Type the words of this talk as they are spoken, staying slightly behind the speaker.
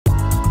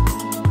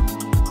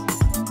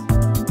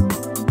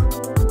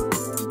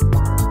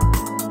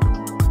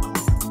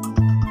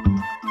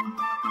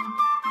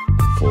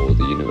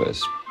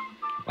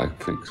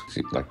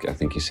like I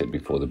think you said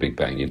before the Big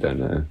Bang, you don't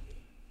know.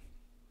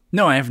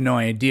 No, I have no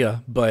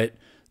idea, but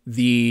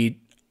the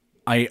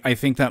I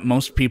think that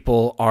most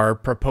people are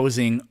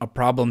proposing a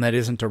problem that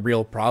isn't a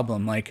real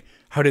problem. Like,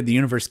 how did the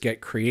universe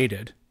get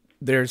created?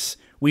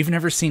 We've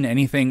never seen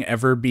anything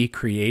ever be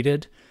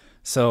created,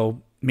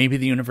 so maybe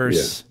the Yeah.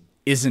 universe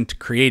isn't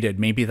created.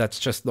 Maybe that's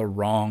just the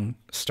wrong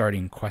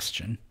starting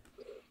question.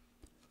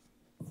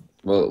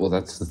 Well,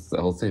 that's the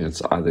whole thing.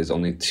 It's there's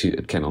only two.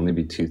 It can only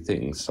be two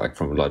things. Like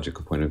from a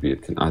logical point of view,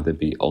 it can either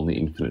be only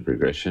infinite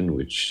regression,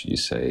 which you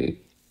say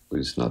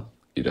is not.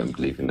 You don't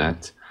believe in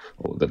that,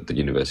 or that the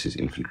universe is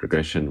infinite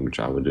regression, which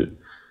I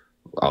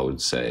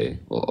would say.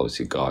 Well,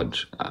 obviously God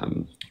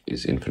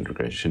is infinite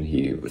regression.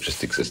 He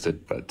just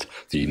existed, but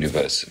the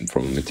universe,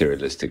 from a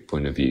materialistic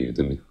point of view,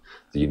 the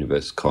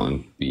universe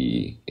can't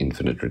be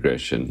infinite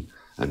regression,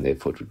 and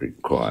therefore it would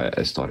require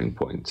a starting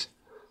point.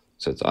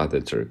 So it's either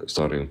it's a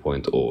starting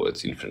point or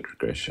it's infinite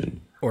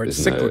regression. Or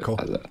it's There's no cyclical.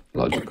 other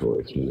logical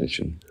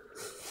explanation.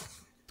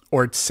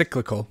 Or it's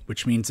cyclical,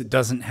 which means it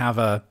doesn't have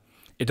a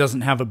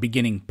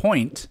beginning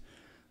point.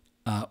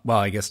 Well,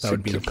 I guess that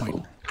would be the point.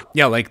 Cyclical.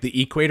 Yeah, like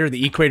the equator.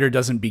 The equator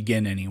doesn't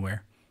begin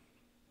anywhere.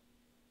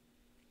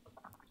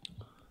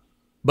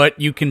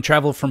 But you can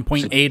travel from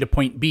point A to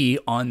point B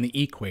on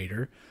the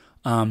equator.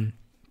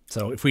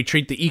 So if we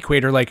treat the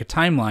equator like a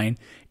timeline,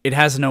 it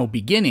has no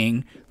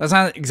beginning. That's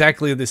not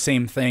exactly the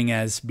same thing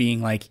as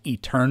being like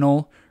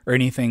eternal or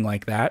anything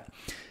like that.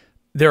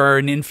 There are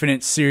an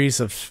infinite series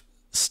of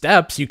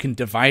steps. You can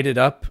divide it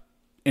up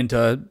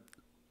into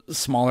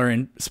smaller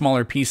and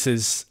smaller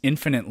pieces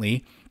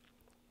infinitely.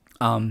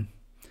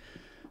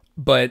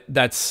 But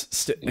Yeah,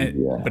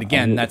 but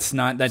again,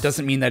 that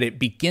doesn't mean that it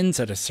begins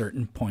at a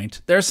certain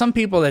point. There are some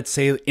people that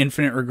say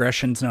infinite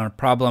regression is not a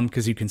problem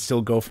because you can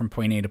still go from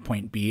point A to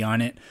point B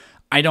on it.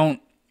 I don't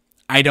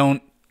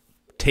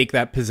take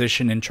that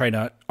position and try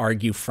to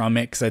argue from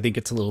it because I think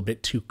it's a little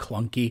bit too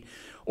clunky,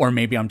 or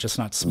maybe I'm just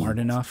not smart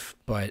enough.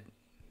 But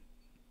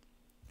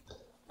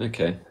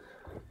okay.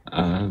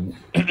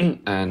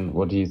 And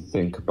what do you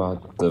think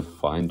about the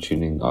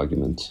fine-tuning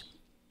argument?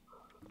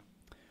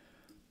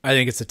 I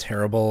think it's a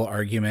terrible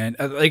argument.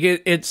 Like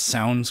it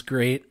sounds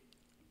great.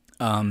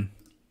 Give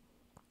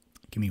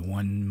me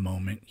one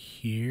moment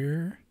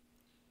here.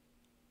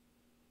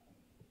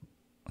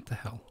 What the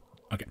hell?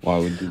 Okay. Why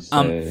would you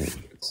say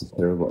it's a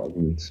terrible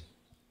argument?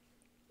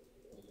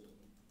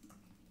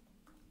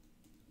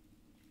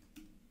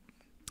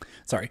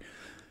 Sorry.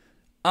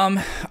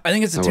 I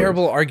think it's a No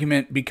terrible worries.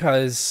 argument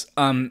because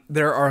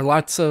there are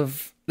lots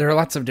of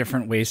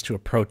different ways to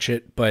approach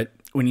it. But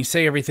when you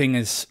say everything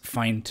is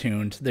fine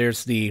tuned,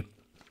 and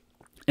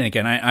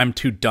again, I'm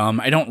too dumb.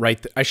 I don't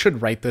write. I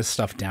should write this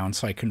stuff down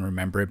so I can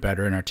remember it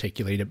better and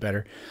articulate it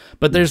better.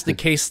 But there's the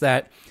case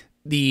that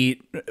the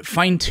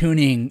fine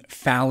tuning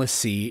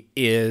fallacy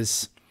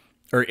is,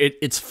 or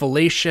it's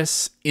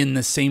fallacious in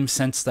the same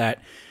sense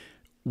that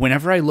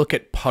whenever I look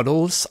at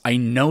puddles, I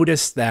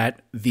notice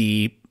that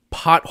the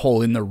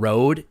pothole in the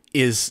road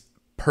is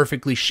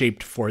perfectly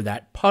shaped for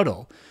that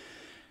puddle.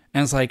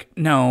 And it's like,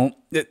 no,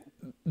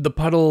 the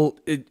puddle,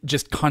 it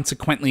just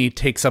consequently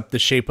takes up the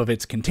shape of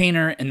its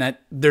container, and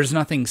that there's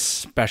nothing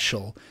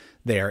special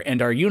there. And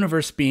our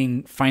universe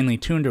being finely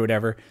tuned or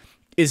whatever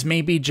is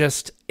maybe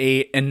just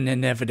an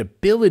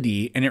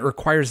inevitability, and it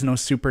requires no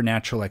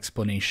supernatural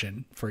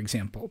explanation, for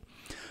example.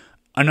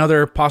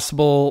 Another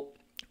possible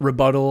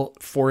rebuttal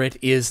for it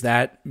is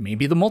that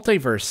maybe the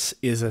multiverse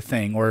is a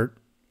thing, or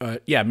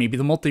maybe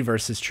the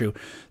multiverse is true.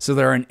 So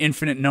there are an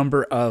infinite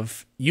number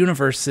of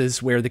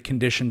universes where the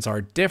conditions are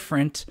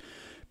different,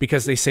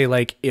 because they say,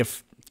 like,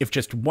 if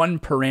just one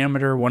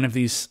parameter, one of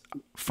these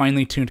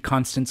finely tuned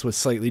constants was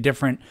slightly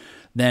different,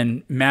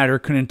 then matter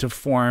couldn't have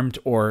formed,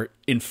 or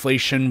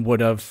inflation would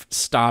have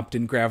stopped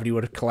and gravity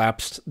would have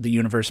collapsed the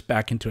universe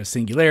back into a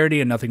singularity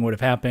and nothing would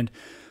have happened,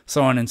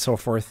 so on and so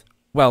forth.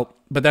 Well,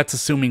 but that's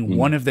assuming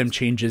one of them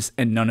changes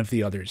and none of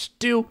the others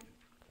do.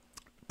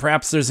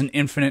 Perhaps there's an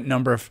infinite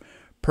number of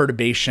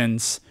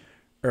perturbations,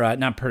 or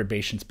not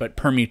perturbations, but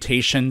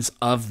permutations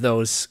of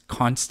those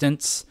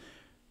constants.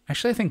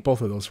 Actually, I think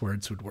both of those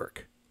words would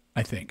work,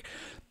 I think.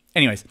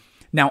 Anyways,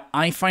 now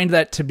I find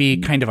that to be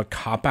kind of a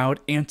cop-out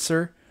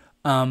answer,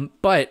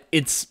 but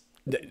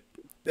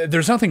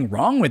there's nothing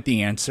wrong with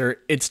the answer.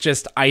 It's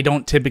just I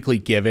don't typically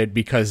give it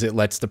because it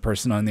lets the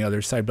person on the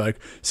other side be like,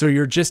 so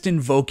you're just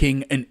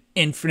invoking an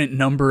infinite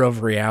number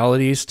of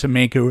realities to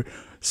make it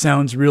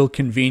sounds real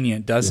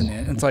convenient, doesn't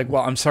it? And it's like,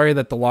 well, I'm sorry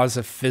that the laws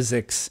of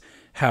physics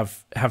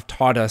have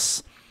taught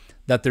us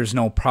that there's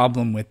no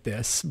problem with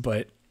this.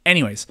 But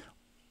anyways,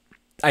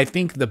 I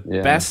think the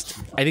Yeah,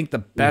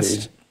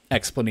 best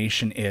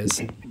explanation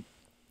is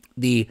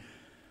the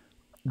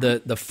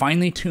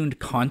finely tuned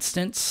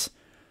constants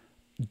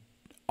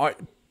are,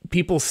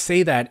 people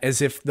say that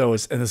as if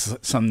those, and this is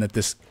something that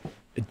this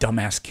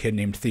dumbass kid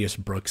named Theus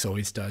Brooks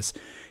always does.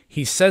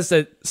 He says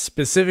that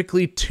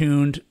specifically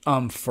tuned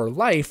for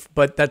life,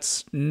 but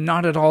that's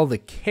not at all the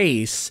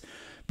case,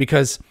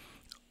 because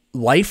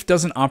life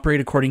doesn't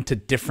operate according to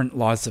different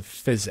laws of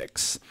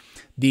physics.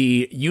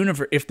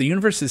 if the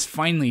universe is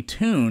finely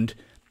tuned,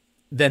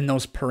 then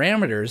those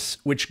parameters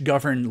which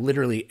govern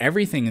literally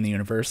everything in the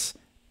universe,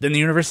 then the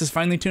universe is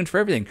finely tuned for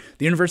everything.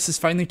 The universe is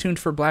finely tuned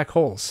for black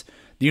holes.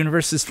 The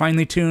universe is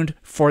finely tuned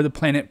for the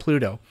planet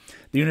Pluto.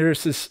 The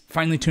universe is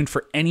finely tuned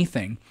for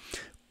anything.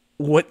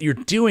 What you're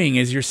doing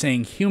is you're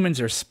saying humans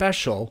are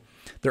special.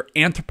 They're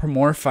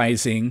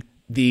anthropomorphizing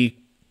the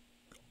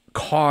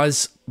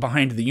cause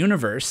behind the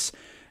universe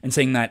and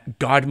saying that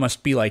God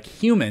must be like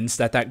humans,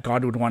 that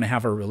God would want to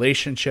have a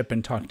relationship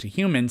and talk to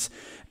humans,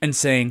 and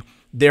saying,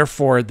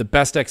 therefore, the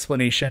best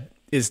explanation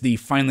is the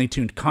finely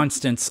tuned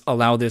constants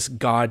allow this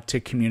God to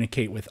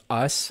communicate with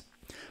us.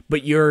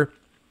 But you're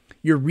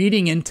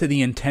reading into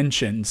the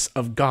intentions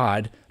of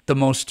God, the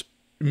most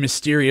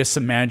mysterious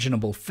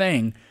imaginable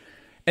thing.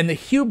 And the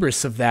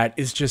hubris of that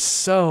is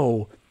just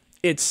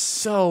it's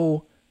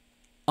so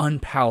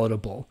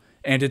unpalatable.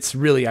 And it's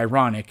really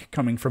ironic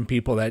coming from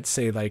people that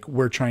say, like,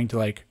 we're trying to,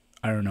 like,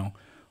 I don't know,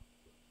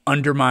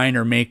 undermine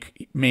or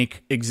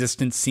make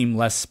existence seem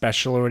less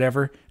special or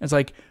whatever. It's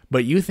like,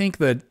 but you think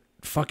the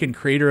fucking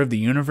creator of the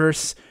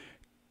universe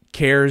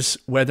cares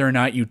whether or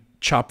not you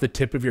chop the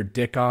tip of your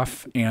dick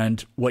off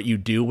and what you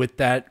do with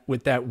that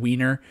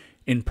wiener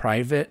in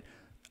private,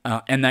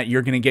 and that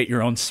you're going to get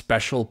your own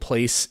special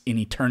place in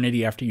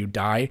eternity after you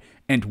die,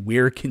 and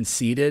we're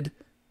conceited?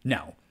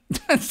 No.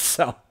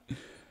 So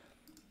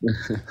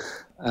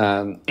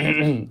on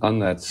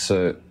that,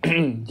 so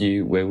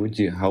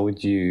how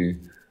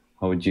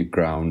would you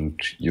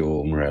ground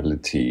your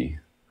morality?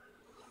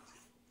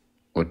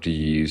 What do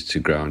you use to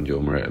ground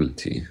your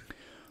morality?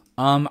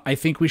 I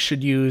think we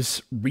should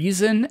use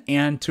reason,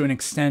 and to an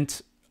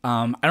extent,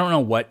 I don't know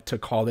what to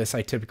call this.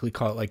 I typically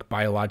call it like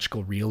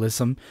biological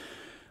realism.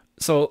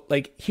 So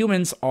like you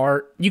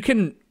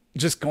can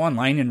just go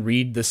online and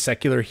read the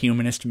Secular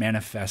Humanist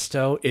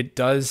Manifesto. It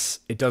does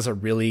a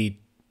really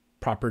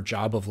proper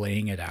job of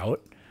laying it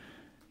out.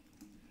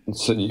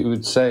 So you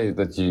would say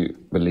that you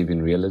believe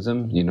in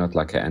realism? You're not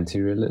like an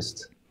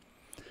anti-realist?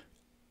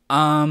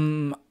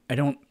 I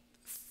don't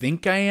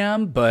think I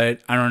am,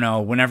 but I don't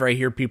know. Whenever I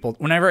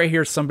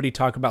hear somebody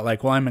talk about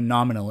like, well, I'm a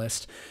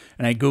nominalist,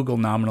 and I Google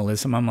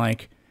nominalism, I'm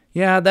like,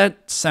 yeah,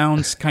 that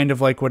sounds kind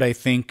of like what I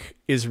think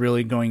is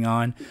really going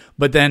on.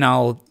 But then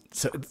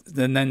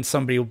then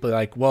somebody will be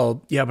like,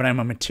 well, yeah, but I'm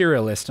a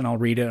materialist, and I'll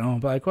read it and I'll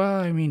be like, well,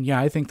 I mean, yeah,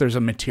 I think there's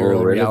a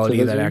material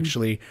reality that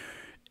actually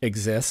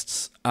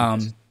exists.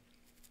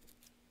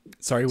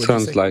 Sorry, what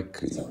sounds did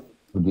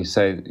you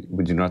say? like,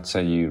 would you not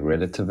say you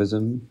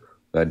relativism?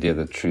 The idea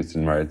that truth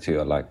and morality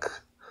are like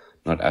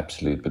not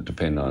absolute, but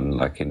depend on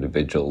like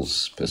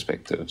individuals'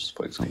 perspectives,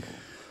 for example.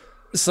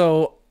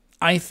 So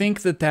I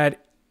think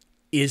that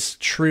is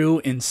true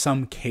in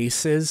some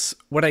cases.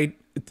 The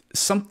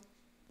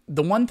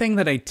one thing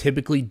that I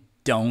typically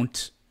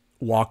don't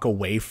walk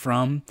away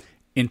from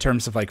in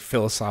terms of like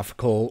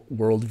philosophical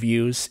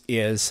worldviews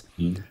is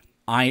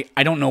I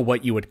don't know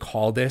what you would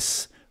call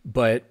this,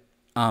 but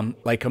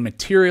like a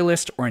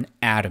materialist or an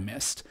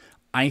atomist.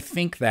 I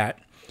think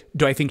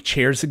do I think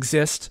chairs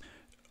exist?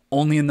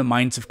 Only in the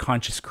minds of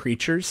conscious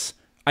creatures.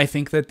 I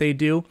think that they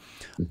do.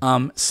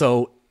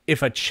 So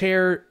if a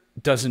chair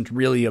doesn't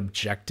really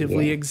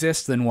objectively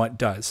exist, then what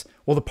does?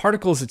 Well, the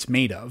particles it's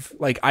made of.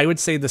 Like, I would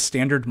say the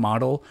Standard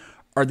Model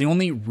are the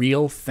only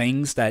real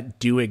things that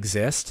do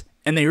exist,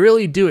 and they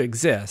really do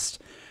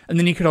exist. And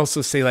then you could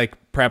also say, like,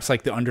 perhaps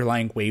like the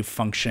underlying wave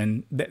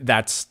function,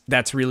 that's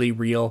really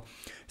real.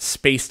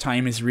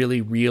 Space-time is really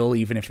real,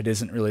 even if it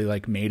isn't really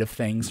like made of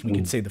things. We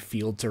could say the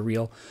fields are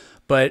real,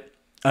 but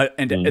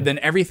and then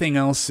everything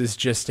else is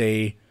just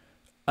a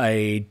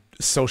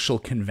social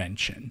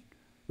convention,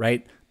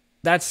 right?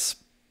 That's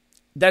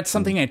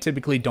something I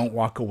typically don't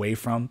walk away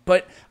from,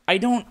 but I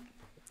don't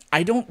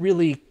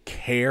really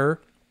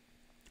care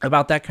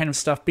about that kind of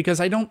stuff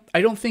because I don't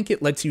think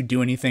it lets you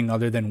do anything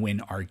other than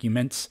win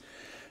arguments.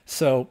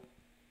 So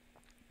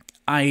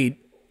I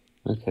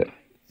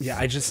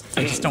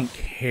just don't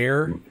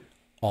care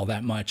all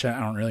that much. I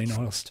don't really know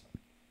what else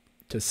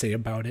to say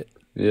about it.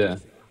 Yeah.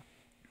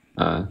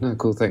 No,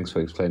 cool. Thanks for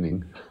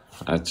explaining.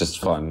 It's just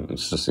fun.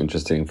 It's just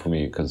interesting for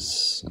me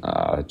because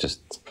I've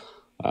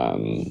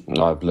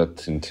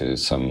looked into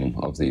some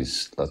of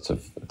these lots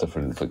of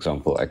different, for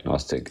example,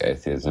 agnostic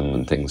atheism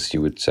and things.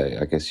 You would say,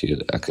 I guess you're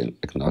an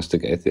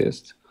agnostic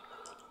atheist.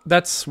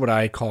 That's what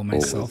I call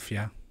myself.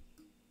 Yeah.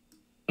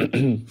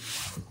 And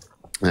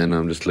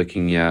I'm just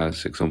looking. Yeah,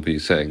 for example, you're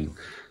saying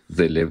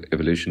the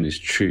evolution is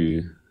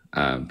true,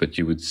 but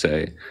you would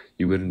say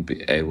you wouldn't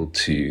be able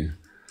to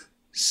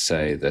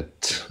say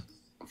that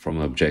from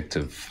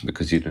objective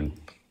because you don't.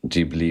 Do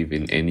you believe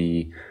in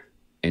any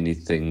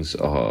things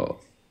are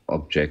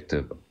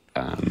objective?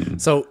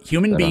 So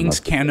human beings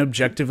can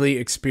objectively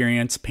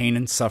experience pain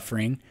and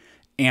suffering,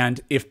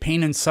 and if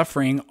pain and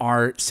suffering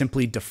are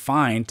simply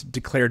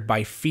declared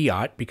by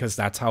fiat, because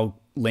that's how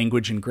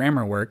language and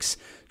grammar works,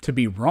 to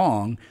be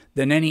wrong,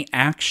 then any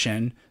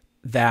action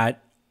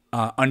that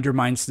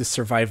undermines the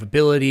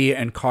survivability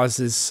and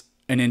causes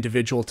an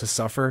individual to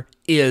suffer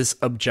is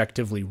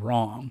objectively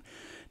wrong.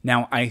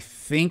 Now, I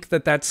think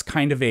that that's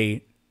kind of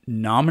a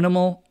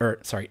nominal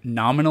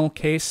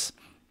case.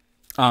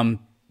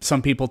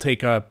 Some people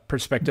take a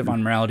perspective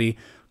on morality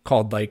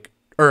called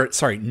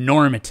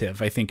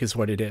normative, I think is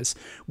what it is,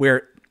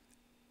 where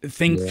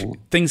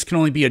things can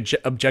only be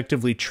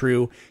objectively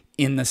true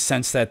in the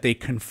sense that they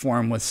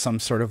conform with some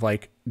sort of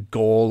like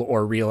goal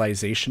or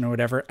realization or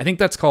whatever. I think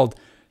that's called,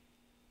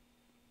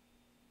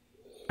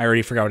 I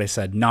already forgot what I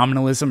said,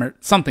 nominalism or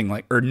something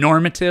like, or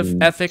normative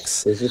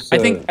ethics. I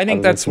think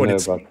that's what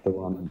it's about, the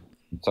one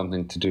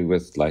something to do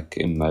with like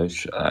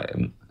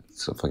emotion.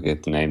 So I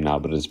forget the name now,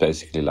 but it's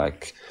basically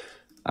like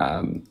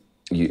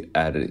you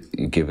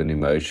give an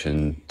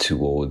emotion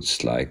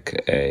towards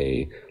like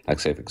say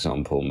for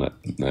example,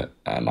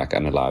 like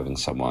unaliving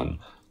someone.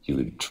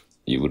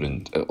 You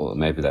wouldn't, or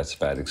maybe that's a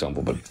bad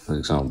example, but for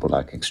example,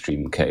 like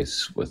extreme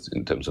case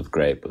in terms of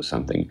grape or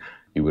something,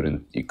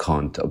 you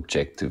can't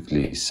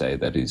objectively say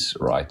that is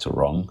right or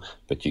wrong,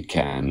 but you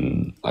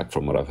can, like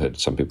from what I've heard,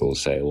 some people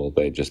say, well,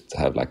 they just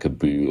have like a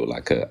boo or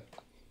like a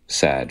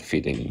sad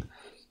feeling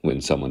when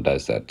someone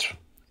does that,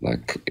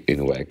 like in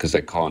a way, because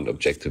they can't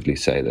objectively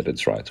say that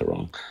it's right or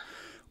wrong.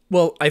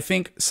 Well, I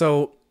think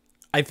so.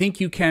 I think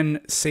you can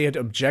say it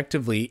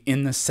objectively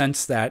in the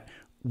sense that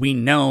we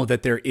know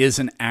that there is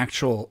an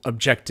actual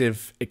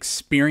objective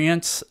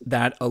experience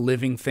that a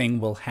living thing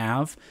will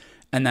have,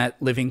 and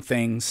that living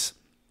things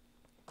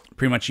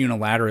pretty much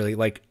unilaterally,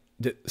 like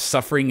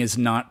suffering is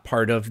not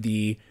part of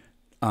the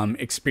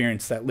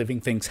experience that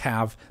living things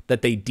have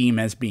that they deem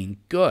as being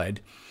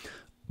good.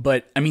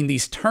 But I mean,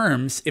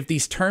 if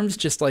these terms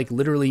just like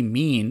literally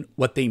mean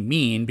what they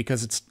mean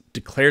because it's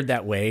declared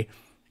that way,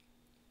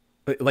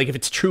 like if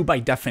it's true by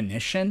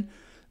definition,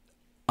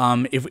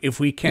 if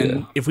we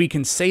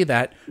can say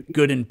that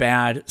good and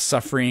bad,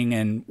 suffering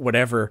and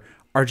whatever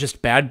are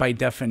just bad by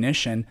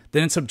definition,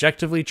 then it's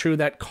objectively true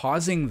that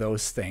causing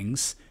those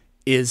things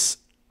is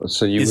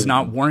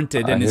not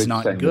warranted and is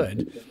not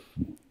good.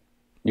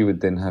 You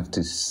would then have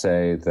to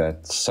say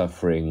that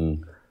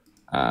suffering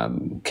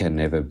can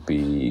never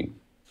be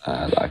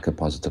like a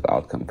positive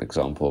outcome. For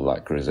example,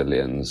 like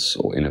resilience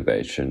or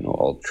innovation or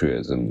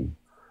altruism.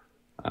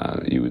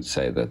 You would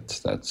say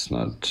that that's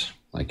not,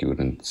 like, you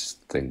wouldn't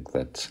think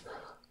that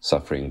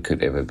suffering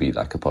could ever be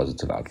like a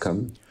positive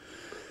outcome.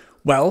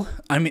 Well,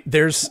 I mean,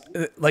 there's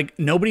like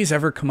nobody's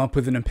ever come up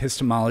with an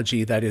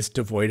epistemology that is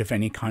devoid of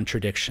any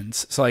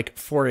contradictions. So like,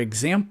 for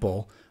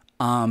example,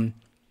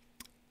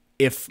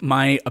 if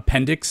my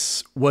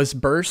appendix was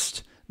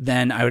burst,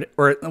 then I would,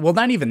 or well,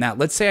 not even that.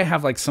 Let's say I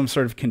have like some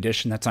sort of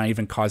condition that's not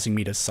even causing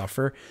me to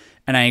suffer,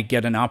 and I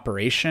get an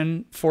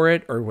operation for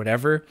it or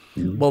whatever.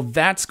 Mm-hmm. Well,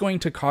 that's going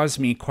to cause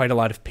me quite a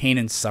lot of pain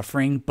and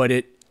suffering, but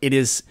it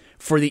is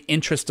for the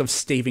interest of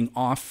staving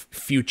off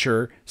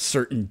future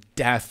certain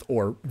death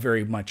or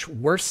very much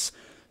worse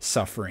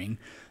suffering.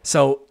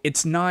 So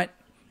it's not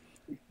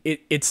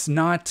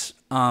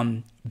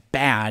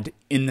bad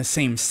in the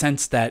same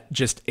sense that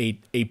just a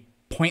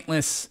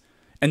pointless.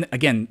 And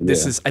again,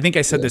 this is, I think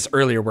I said this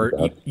earlier, where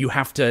you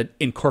have to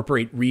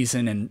incorporate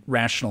reason and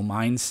rational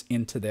minds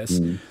into this.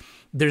 Mm.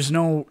 There's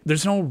no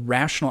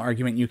rational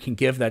argument you can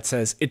give that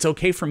says it's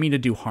okay for me to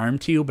do harm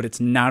to you, but it's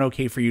not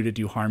okay for you to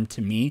do harm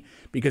to me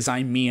because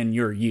I'm me and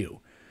you're you.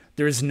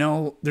 There's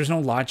no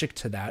logic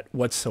to that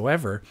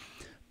whatsoever.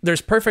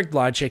 There's perfect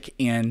logic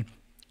in,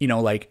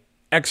 like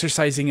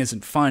exercising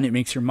isn't fun. It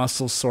makes your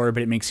muscles sore,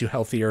 but it makes you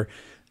healthier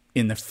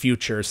in the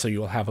future, so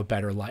you will have a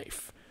better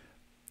life.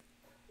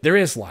 There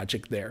is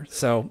logic there.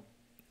 So,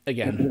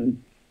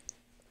 again.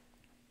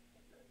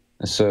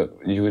 So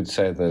you would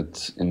say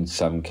that in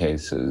some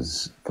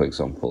cases, for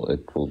example,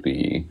 it will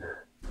be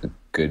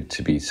good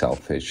to be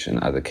selfish.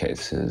 In other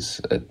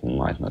cases, it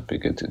might not be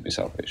good to be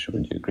selfish.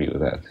 Would you agree with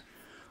that?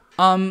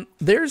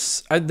 There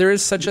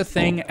is such a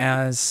thing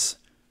as,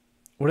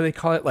 what do they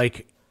call it?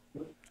 Like,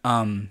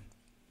 what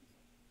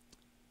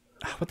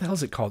the hell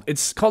is it called?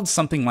 It's called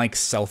something like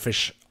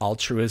selfish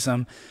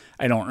altruism.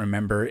 I don't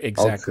remember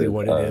exactly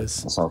what it is.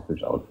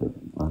 Selfish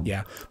altruism.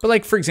 Yeah. But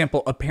like, for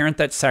example, a parent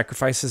that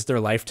sacrifices their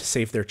life to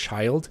save their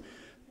child,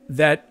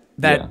 that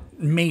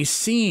may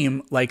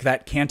seem like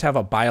that can't have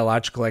a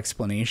biological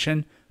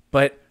explanation,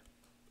 but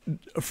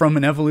from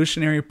an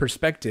evolutionary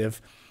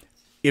perspective,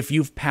 if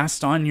you've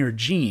passed on your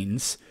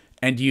genes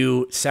and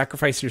you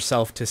sacrifice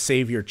yourself to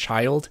save your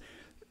child,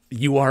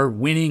 you are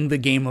winning the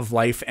game of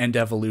life and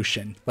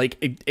evolution,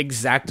 like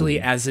exactly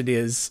as it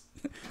is,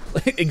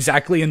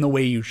 exactly in the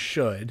way you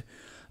should.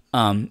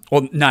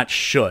 Well, not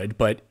should,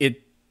 but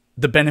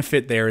the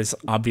benefit there is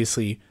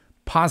obviously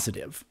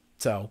positive.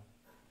 So,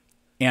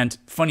 and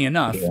funny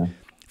enough,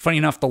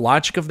 the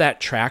logic of that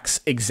tracks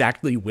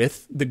exactly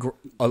with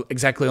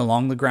exactly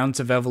along the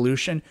grounds of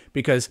evolution,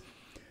 because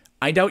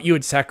I doubt you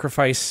would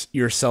sacrifice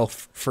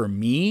yourself for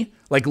me.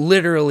 Like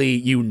literally,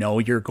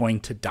 you're going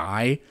to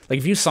die. Like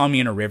if you saw me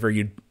in a river,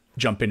 you'd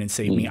jump in and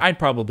save me. I'd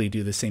probably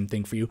do the same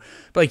thing for you.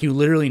 But like you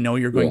literally know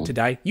you're going to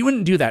die. You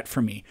wouldn't do that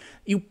for me.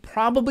 You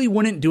probably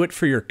wouldn't do it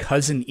for your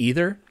cousin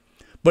either.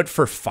 But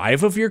for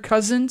 5 of your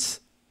cousins,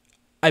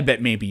 I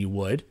bet maybe you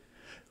would.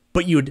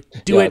 But you'd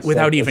do it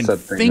without even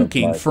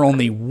thinking for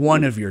only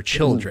one of your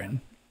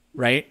children.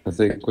 right? I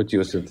think what you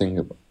also think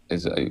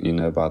is,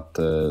 about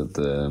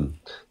the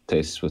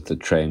tests with the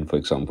train, for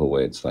example,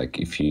 where it's like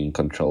if you're in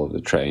control of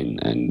the train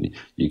and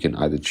you can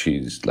either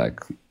choose like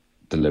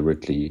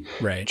deliberately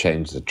Right.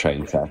 change the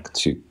train track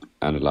to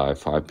unalive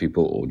 5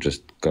 people or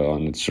just go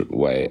on its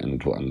way and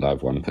it will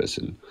unalive 1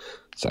 person.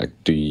 It's like,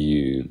 do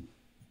you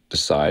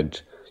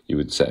decide?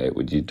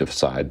 Would you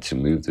decide to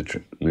move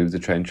the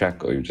train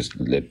track, or you just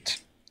let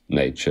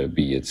nature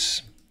be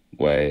its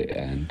way?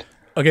 And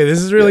Okay, this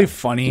is really yeah,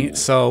 funny.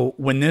 So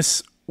when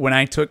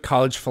I took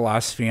college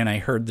philosophy and I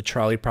heard the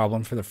trolley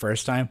problem for the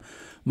first time,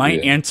 my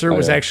yeah, answer oh,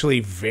 was yeah.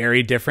 actually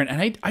very different.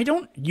 And I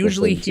don't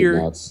usually Different to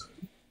hear nuts.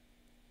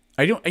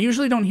 I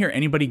usually don't hear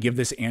anybody give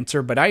this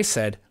answer, but I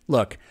said,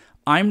 look,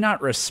 I'm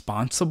not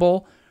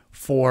responsible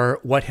for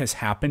what has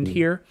happened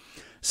here.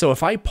 So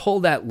if I pull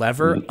that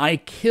lever, I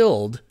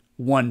killed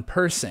one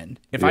person.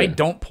 If I Yeah,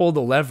 don't pull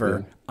the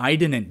lever, yeah, I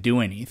didn't do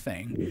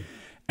anything.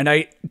 And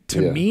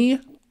to yeah. me,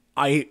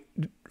 I,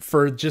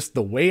 for just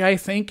the way I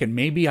think, and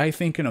maybe I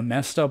think in a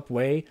messed up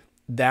way,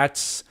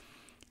 that's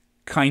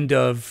kind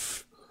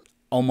of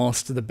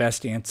almost the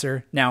best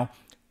answer. Now,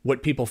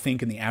 what people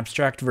think in the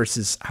abstract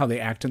versus how they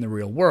act in the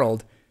real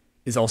world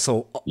is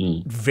also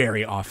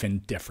very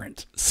often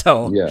different.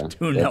 So Yeah,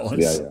 who yeah, knows?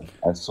 yeah.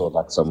 I saw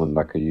like someone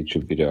like a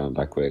YouTube video on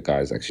like where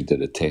guys actually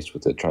did a test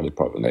with the trolley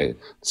problem. They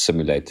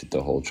simulated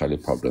the whole trolley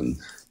problem,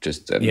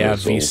 just and it Yeah,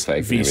 was all fake and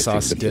everything, Vsauce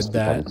but just did to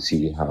kind that. of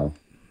see how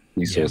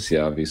Yeah. Vsauce.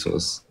 Yeah,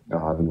 Vsauce. I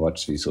haven't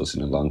watched Vsauce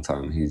in a long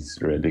time. He's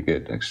really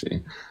good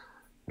actually.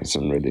 There's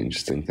some really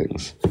interesting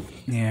things.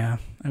 Yeah.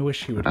 I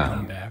wish he would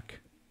come back.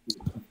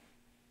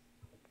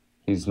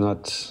 He's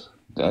not.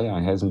 Yeah,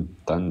 he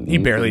hasn't done He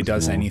barely anything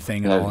does anymore.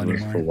 anything He at all has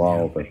for a anymore.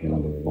 while, Yeah. but not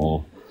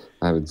anymore.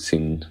 I haven't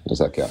seen. I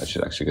was like, yeah, I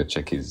should actually go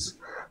check his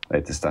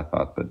latest stuff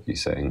out. But you're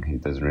saying he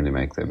doesn't really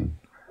make them.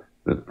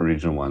 The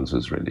original ones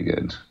was really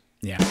good.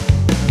 Yeah.